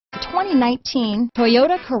2019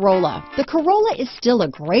 Toyota Corolla. The Corolla is still a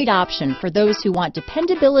great option for those who want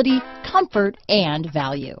dependability, comfort, and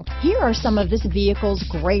value. Here are some of this vehicle's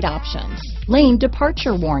great options: lane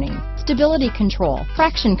departure warning, stability control,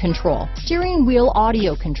 traction control, steering wheel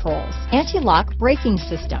audio controls, anti-lock braking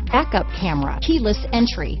system, backup camera, keyless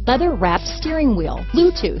entry, leather-wrapped steering wheel,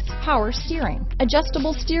 Bluetooth, power steering,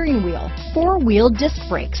 adjustable steering wheel, four-wheel disc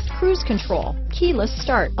brakes, cruise control, keyless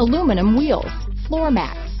start, aluminum wheels, floor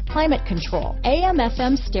mats, climate control,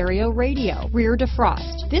 AM/FM stereo radio, rear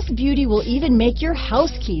defrost. This beauty will even make your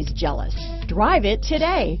house keys jealous. Drive it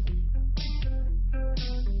today.